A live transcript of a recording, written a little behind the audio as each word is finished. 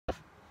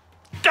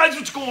Guys,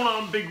 what's going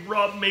on? Big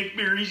Rob,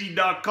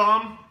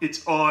 MakeBeerEasy.com.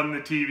 It's on the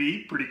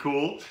TV, pretty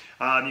cool.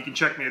 You can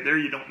check me out there.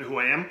 You don't know who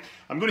I am.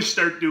 I'm going to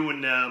start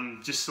doing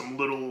just some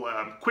little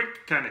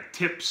quick kind of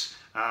tips,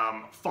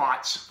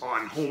 thoughts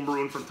on home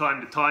brewing from time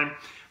to time.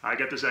 I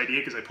got this idea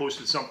because I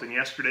posted something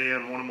yesterday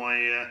on one of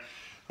my,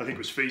 I think it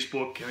was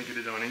Facebook, I think I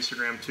did it on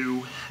Instagram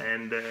too,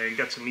 and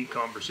got some neat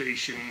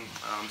conversation,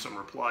 some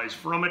replies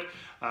from it.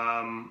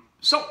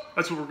 So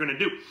that's what we're going to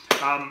do.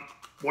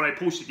 What I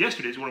posted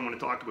yesterday is what I'm going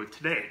to talk about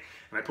today.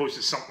 And I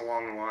posted something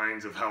along the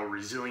lines of how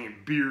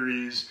resilient beer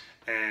is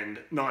and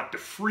not to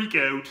freak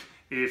out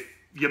if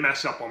you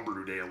mess up on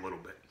brew day a little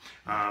bit.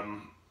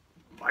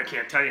 I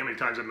can't tell you how many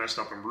times I messed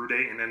up on brew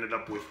day and ended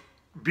up with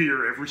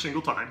beer every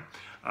single time.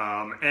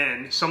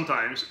 And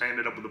sometimes I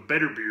ended up with a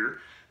better beer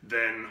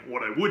than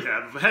what I would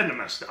have if I hadn't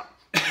messed up.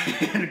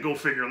 And go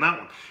figure on that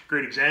one.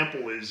 Great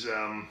example is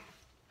when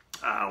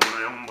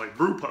I owned my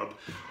brew pub,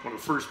 one of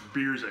the first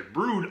beers I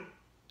brewed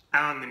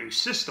on the new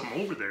system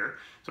over there,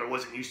 so I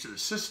wasn't used to the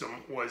system,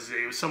 it was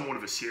somewhat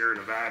of a Sierra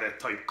Nevada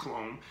type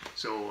clone,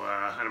 so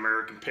an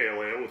American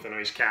pale ale with a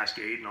nice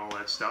cascade and all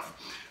that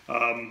stuff.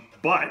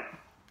 But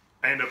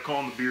I ended up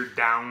calling the beer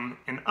Down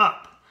and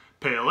Up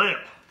Pale Ale.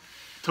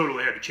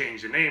 Totally had to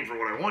change the name for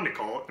what I wanted to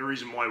call it. The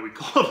reason why we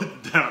called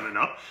it Down and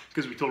Up is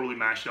because we totally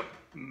messed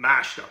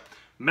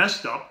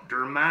up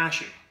during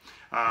mashing.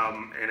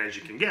 And as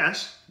you can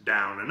guess,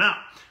 down and up.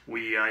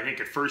 I think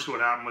at first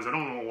what happened was, I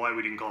don't know why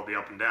we didn't call it the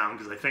up and down,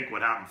 because I think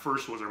what happened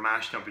first was our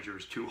mash temperature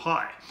was too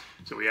high.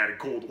 So we added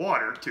cold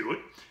water to it,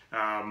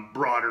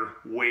 brought her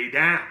way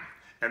down.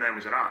 And then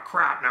we said, oh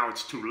crap, now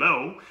it's too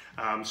low.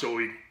 So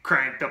we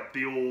cranked up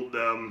the old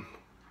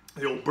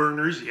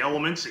burners, the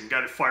elements, and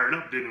got it fired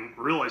up. Didn't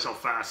realize how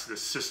fast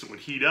this system would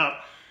heat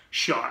up.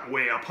 Shot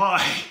way up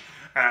high.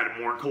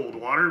 Added more cold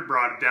water,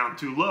 brought it down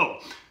too low.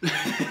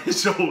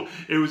 So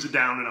it was a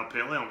down and up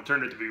pale ale. It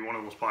turned out to be one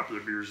of the most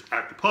popular beers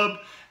at the pub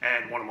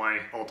and one of my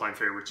all-time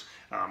favorites.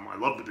 I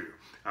love the beer.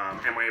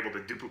 Am I able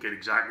to duplicate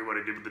exactly what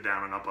I did with the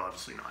down and up?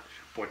 Obviously not.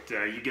 But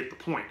you get the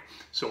point.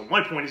 So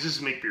my point is, this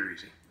is make beer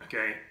easy.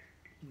 Okay?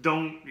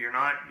 You're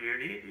not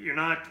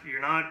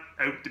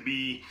out to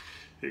be,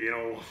 you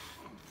know,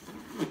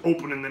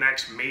 opening the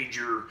next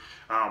major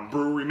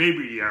brewery. Maybe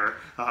you are.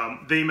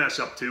 They mess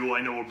up too.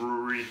 I know a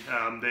brewery.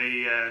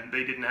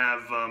 They didn't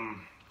have.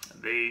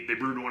 They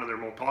brewed one of their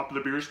more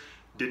popular beers.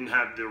 Didn't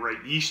have the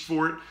right yeast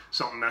for it.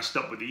 Something messed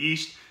up with the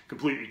yeast.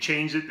 Completely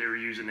changed it. They were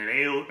using an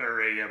ale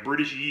or a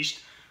British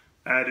yeast.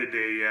 Added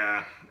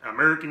a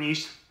American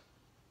yeast.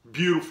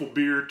 Beautiful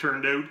beer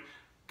turned out.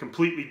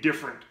 Completely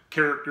different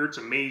character. It's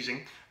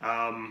amazing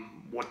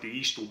what the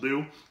yeast will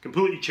do.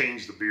 Completely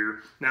changed the beer.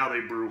 Now they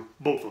brew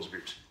both those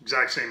beers.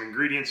 Exact same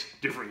ingredients,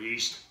 different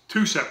yeast,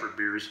 two separate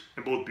beers,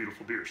 and both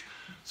beautiful beers.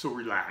 So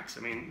relax.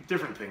 I mean,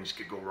 different things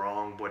could go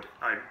wrong, but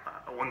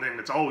one thing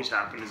that's always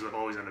happened is I've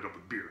always ended up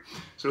with beer.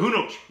 So who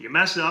knows? You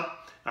mess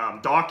up,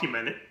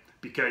 document it,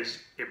 because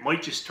it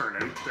might just turn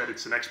out that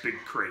it's the next big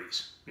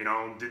craze. You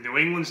know, did New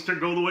England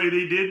go the way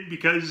they did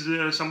because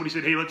somebody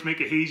said, hey, let's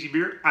make a hazy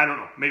beer? I don't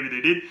know. Maybe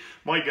they did.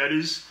 My gut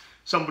is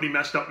somebody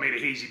messed up, made a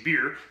hazy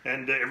beer,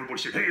 and everybody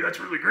said, hey, that's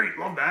really great,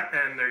 love that,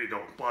 and there you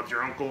go. Bob's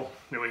your uncle,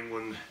 New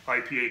England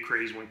IPA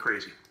craze went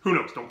crazy. Who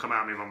knows? Don't come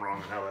at me if I'm wrong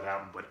on how that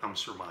happened, but I'm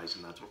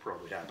surmising that's what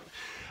probably happened.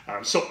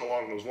 Something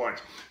along those lines.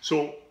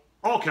 So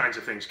all kinds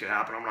of things could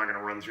happen. I'm not going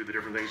to run through the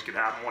different things that could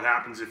happen. What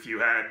happens if you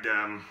had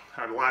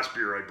the last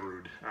beer I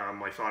brewed?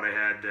 I thought I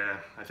had,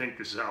 I think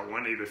this is how it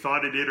went. Either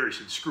thought I did or I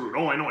said, screw it.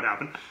 Oh, I know what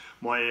happened.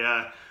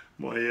 My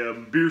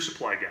beer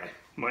supply guy,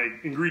 my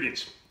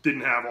ingredients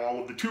didn't have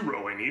all of the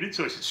 2-row I needed,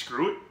 so I said,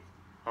 screw it.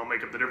 I'll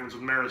make up the difference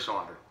with Maris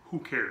solder. Who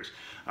cares?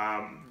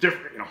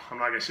 Different, you know, I'm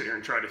not going to sit here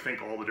and try to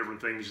think all the different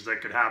things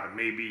that could happen.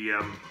 Maybe,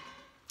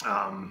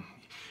 again,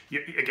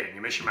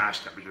 you miss your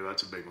mash temperature.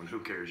 That's a big one. Who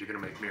cares? You're going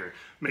to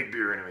make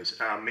beer anyways.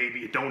 Maybe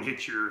you don't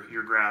hit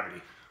your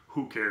gravity.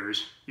 Who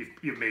cares?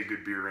 You've made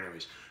good beer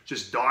anyways.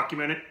 Just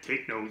document it,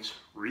 take notes,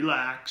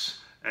 relax,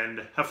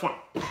 and have fun.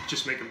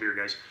 Just making beer,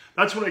 guys.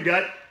 That's what I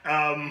got.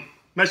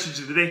 Message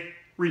of the day,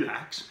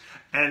 relax.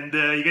 And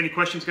you got any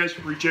questions, guys,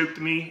 reach out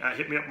to me.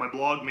 Hit me up on my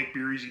blog,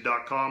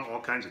 MakeBeerEasy.com.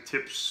 All kinds of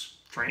tips,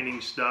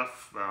 training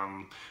stuff,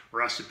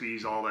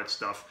 recipes, all that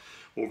stuff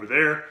over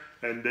there.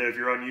 And if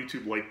you're on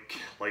YouTube,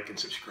 like and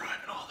subscribe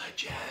and all that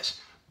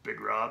jazz.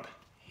 Big Rob,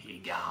 he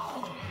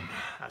gone.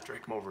 After I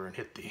come over and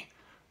hit the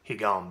he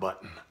gone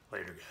button.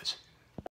 Later, guys.